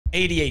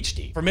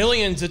ADHD. For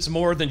millions, it's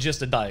more than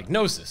just a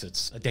diagnosis.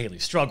 It's a daily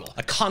struggle,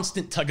 a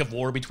constant tug of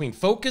war between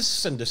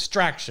focus and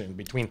distraction,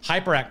 between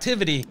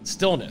hyperactivity and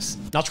stillness.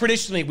 Now,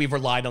 traditionally, we've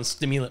relied on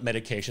stimulant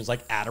medications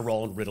like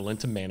Adderall and Ritalin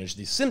to manage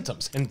these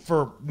symptoms. And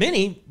for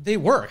many, they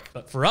work.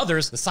 But for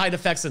others, the side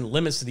effects and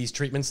limits to these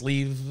treatments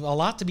leave a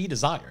lot to be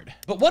desired.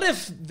 But what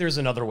if there's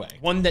another way?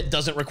 One that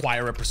doesn't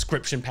require a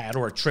prescription pad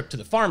or a trip to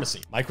the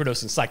pharmacy.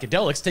 Microdosing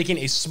psychedelics, taking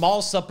a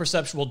small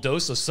subperceptual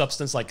dose of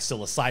substance like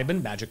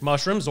psilocybin, magic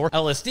mushrooms, or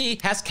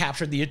LSD has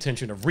captured the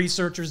attention of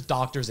researchers,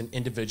 doctors, and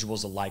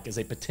individuals alike as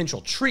a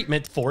potential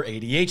treatment for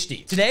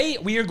ADHD. Today,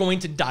 we are going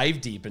to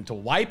dive deep into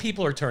why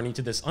people are turning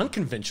to this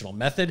unconventional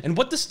method and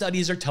what the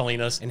studies are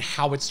telling us and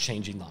how it's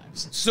changing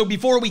lives. So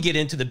before we get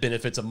into the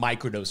benefits of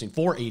microdosing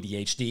for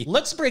ADHD,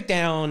 let's break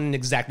down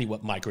exactly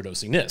what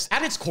microdosing is.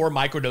 At its core,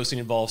 microdosing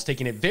involves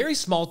taking a very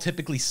small,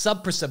 typically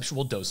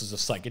subperceptual doses of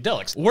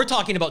psychedelics. We're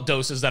talking about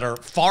doses that are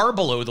far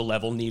below the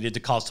level needed to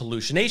cause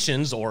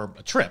hallucinations or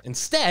a trip.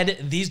 Instead,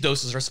 these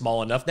doses are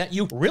small enough that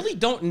you really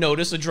don't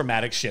notice a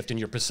dramatic shift in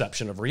your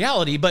perception of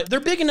reality, but they're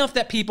big enough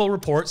that people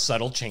report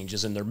subtle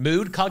changes in their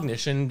mood,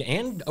 cognition,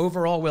 and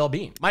overall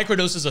well-being.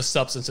 Microdoses of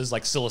substances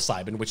like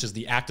psilocybin, which is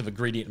the active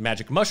ingredient in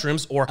magic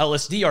mushrooms, or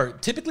LSD are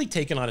typically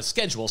taken on a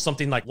schedule,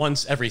 something like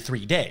once every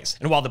 3 days.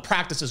 And while the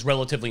practice is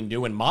relatively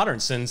new and modern,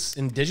 since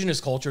indigenous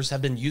cultures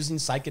have been using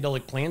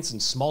psychedelic plants in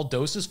small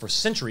doses for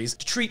centuries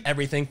to treat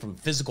everything from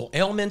physical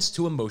ailments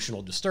to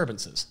emotional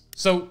disturbances.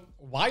 So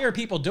why are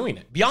people doing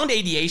it? Beyond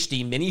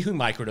ADHD, many who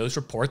microdose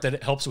report that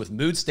it helps with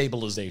mood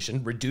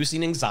stabilization,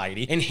 reducing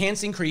anxiety,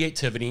 enhancing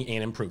creativity,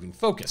 and improving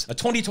focus. A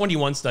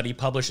 2021 study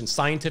published in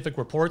Scientific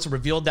Reports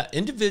revealed that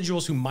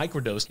individuals who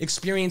microdose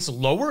experience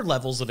lower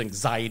levels of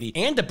anxiety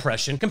and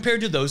depression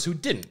compared to those who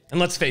didn't. And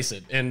let's face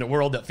it, in a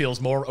world that feels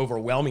more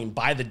overwhelming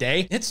by the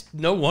day, it's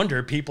no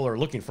wonder people are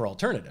looking for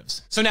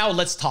alternatives. So now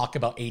let's talk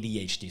about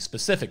ADHD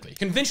specifically.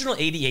 Conventional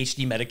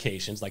ADHD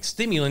medications like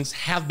stimulants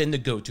have been the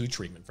go-to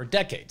treatment for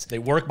decades. They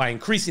work by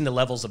increasing the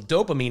levels of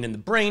dopamine in the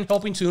brain,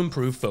 helping to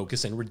improve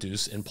focus and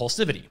reduce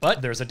impulsivity. But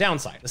there's a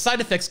downside. The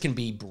side effects can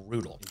be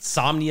brutal.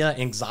 Insomnia,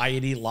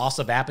 anxiety, loss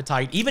of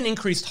appetite, even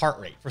increased heart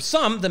rate. For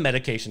some, the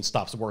medication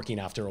stops working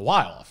after a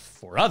while.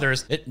 For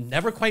others, it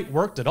never quite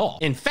worked at all.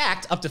 In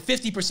fact, up to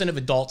 50% of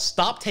adults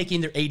stop taking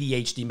their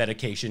ADHD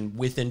medication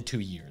within 2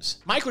 years.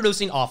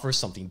 Microdosing offers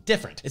something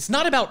different. It's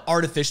not about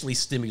artificially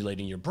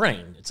stimulating your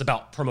brain. It's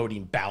about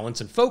promoting balance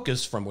and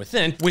focus from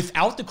within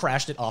without the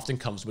crash that often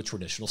comes with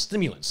traditional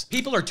stimulants.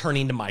 People are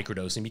turning to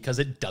microdosing because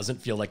it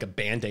doesn't feel like a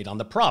band-aid on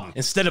the problem.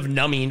 Instead of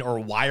numbing or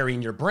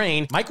wiring your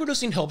brain,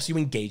 microdosing helps you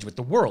engage with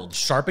the world,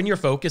 sharpen your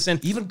focus,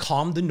 and even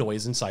calm the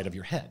noise inside of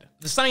your head.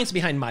 The science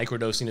behind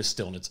microdosing is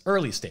still in its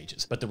early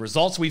stages, but the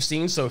results we've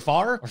seen so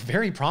far are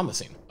very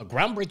promising. A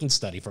groundbreaking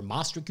study from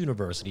Maastricht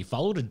University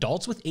followed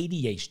adults with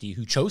ADHD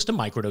who chose to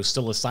microdose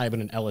psilocybin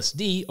and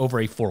LSD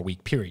over a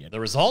 4-week period. The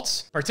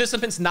results?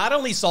 Participants not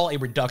only saw a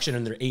reduction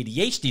in their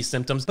ADHD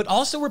symptoms, but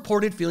also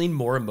reported feeling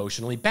more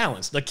emotionally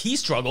balanced, a key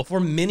struggle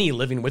for many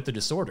living with the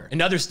disorder.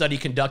 Another study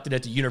conducted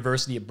at the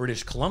University of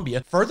British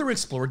Columbia further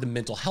explored the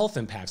mental health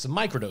impacts of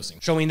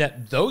microdosing, showing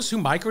that those who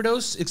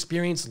microdose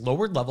experience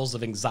lower levels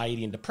of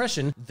anxiety and depression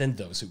than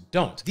those who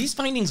don't. These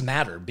findings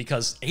matter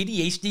because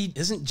ADHD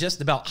isn't just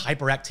about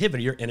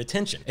hyperactivity or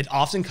inattention. It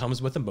often comes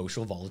with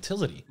emotional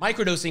volatility.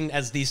 Microdosing,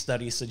 as these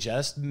studies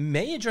suggest,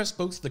 may address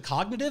both the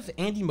cognitive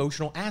and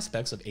emotional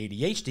aspects of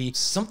ADHD,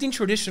 something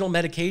traditional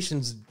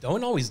medications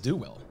don't always do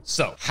well.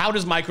 So, how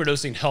does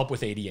microdosing help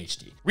with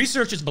ADHD?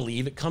 Researchers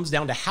believe it comes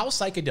down to how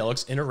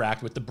psychedelics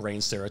interact with the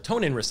brain's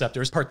serotonin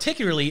receptors,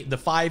 particularly the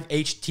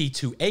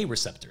 5-HT2A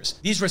receptors.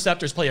 These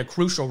receptors play a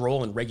crucial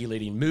role in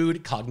regulating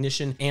mood,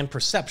 cognition, and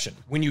perception.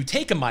 When you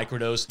take a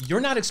microdose,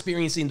 you're not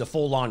experiencing the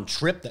full-on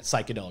trip that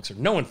psychedelics are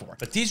known for,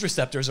 but these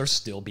receptors are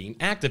still being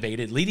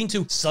activated, leading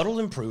to subtle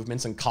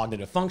improvements in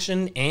cognitive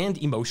function and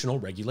emotional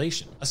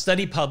regulation. A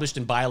study published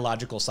in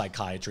Biological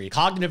Psychiatry,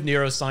 Cognitive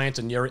Neuroscience,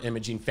 and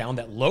Neuroimaging found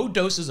that low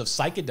doses of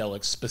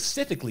psychedelics,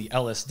 specifically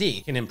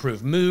LSD, can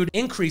improve mood,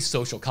 increase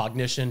social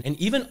cognition, and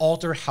even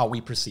alter how we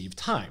perceive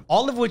time,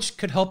 all of which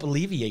could help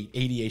alleviate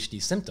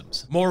ADHD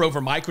symptoms. Moreover,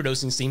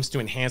 microdosing seems to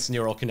enhance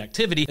neural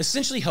connectivity,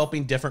 essentially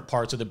helping different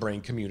parts of the brain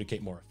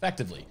communicate more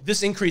effectively.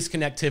 This increased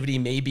connectivity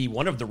may be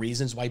one of the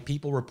reasons why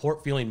people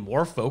report feeling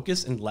more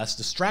focused and less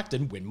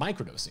distracted when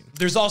microdosing.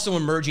 There's also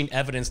emerging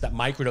evidence that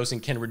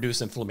microdosing can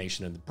reduce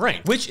inflammation in the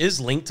brain, which is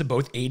linked to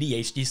both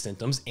ADHD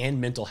symptoms and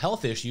mental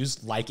health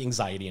issues like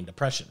anxiety and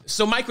depression.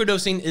 So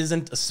microdosing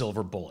isn't a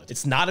silver bullet.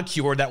 It's not a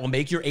cure that will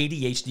make your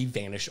ADHD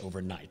vanish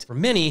overnight. For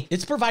many,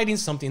 it's providing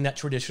something that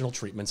traditional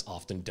treatments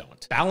often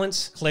don't: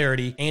 balance,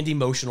 clarity, and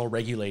emotional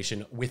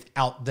regulation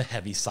without the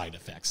heavy side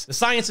effects. The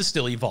science is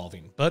still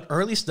evolving, but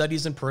early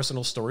studies and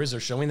personal stories are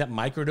showing that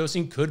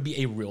microdosing could be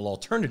a real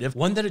alternative,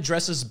 one that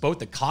addresses both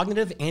the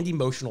cognitive and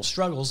emotional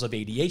struggles of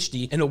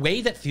ADHD in a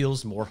way that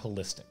feels more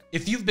holistic.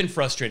 If you've been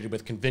frustrated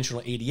with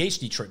conventional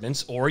ADHD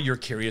treatments, or you're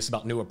curious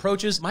about new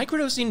approaches,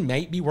 microdosing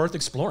might be worth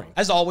exploring.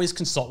 As always,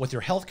 consult with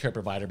your healthcare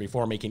provider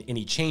before making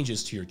any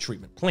changes to your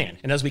treatment plan.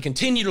 And as we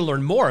continue to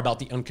learn more about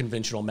the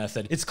unconventional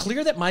method, it's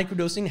clear that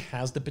microdosing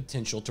has the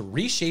potential to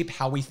reshape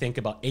how we think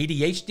about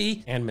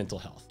ADHD and mental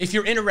health. If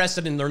you're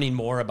interested in learning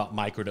more about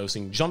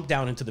microdosing, jump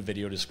down into the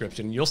video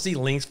description. You'll see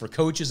links for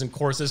coaches and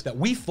courses that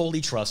we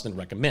fully trust and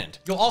recommend.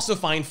 You'll also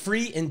find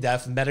free,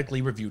 in-depth,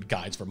 medically reviewed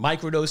guides for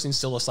microdosing,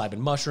 psilocybin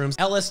mushrooms,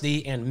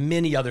 LSD, and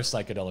many other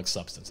psychedelic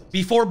substances.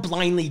 Before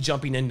blindly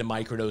jumping into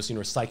microdosing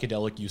or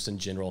psychedelic use in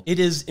general, it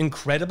is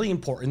incredibly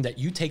important that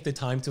you take the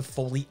time to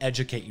fully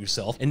educate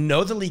yourself and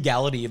know the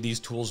legality of these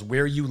tools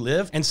where you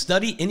live, and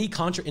study any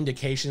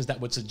contraindications that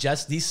would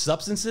suggest these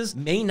substances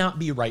may not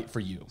be right for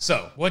you.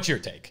 So, what's your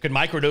take? Could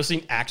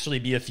microdosing actually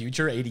be a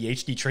future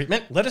ADHD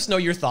treatment? Let us know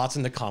your thoughts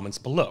in the comments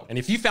below. And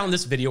if you found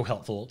this video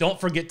helpful, don't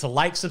forget to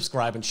like,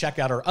 subscribe, and check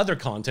out our other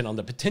content on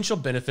the potential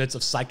benefits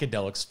of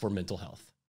psychedelics for mental health.